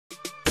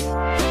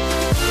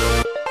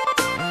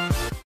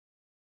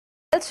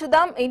Details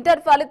చూద్దాం.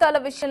 Inter ఫలితాల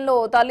విషయంలో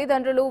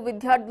తల్లిదండ్రులు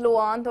విద్యార్థులు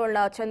ఆందోళన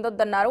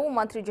చెందొద్దన్నారు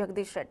మంత్రి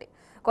జగదీష్ రెడ్డి.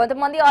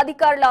 కొంతమంది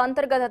అధికారుల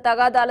అంతర్గత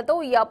తగాదాలతో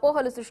ఈ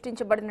అపోహలు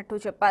సృష్టించబడినట్టు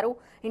చెప్పారు.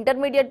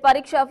 ఇంటర్మీడియట్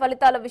పరీక్ష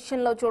ఫలితాల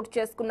విషయంలో చోటు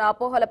చేసుకున్న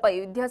అపోహలపై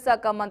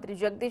విద్యాశాఖ మంత్రి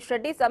జగదీష్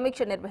రెడ్డి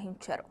సమీక్ష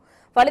నిర్వహించారు.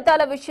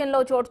 ఫలితాల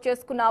విషయంలో చోటు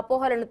చేసుకున్న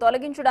అపోహలను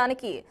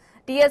తొలగించడానికి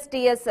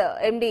టీఎస్టీఎస్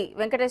ఎండీ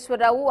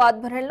వెంకటేశ్వరరావు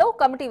ఆధ్వర్యంలో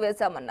కమిటీ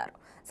వేశామన్నారు.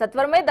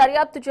 సత్వరమే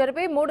దర్యాప్తు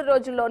జరిపి 3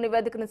 రోజుల్లో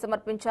నివేదికను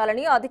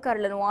సమర్పించాలని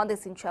అధికారులను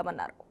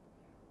ఆదేశించామన్నారు.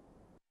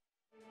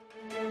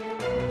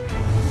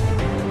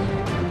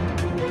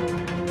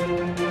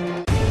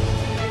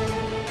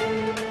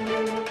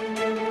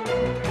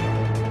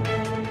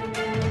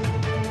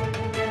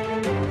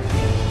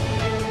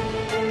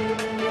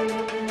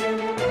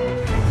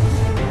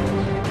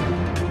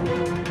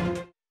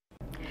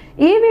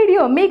 ఈ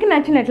వీడియో మీకు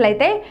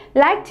నచ్చినట్లయితే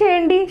లైక్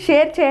చేయండి,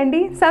 షేర్ చేయండి,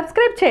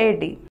 సబ్స్క్రైబ్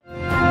చేయండి.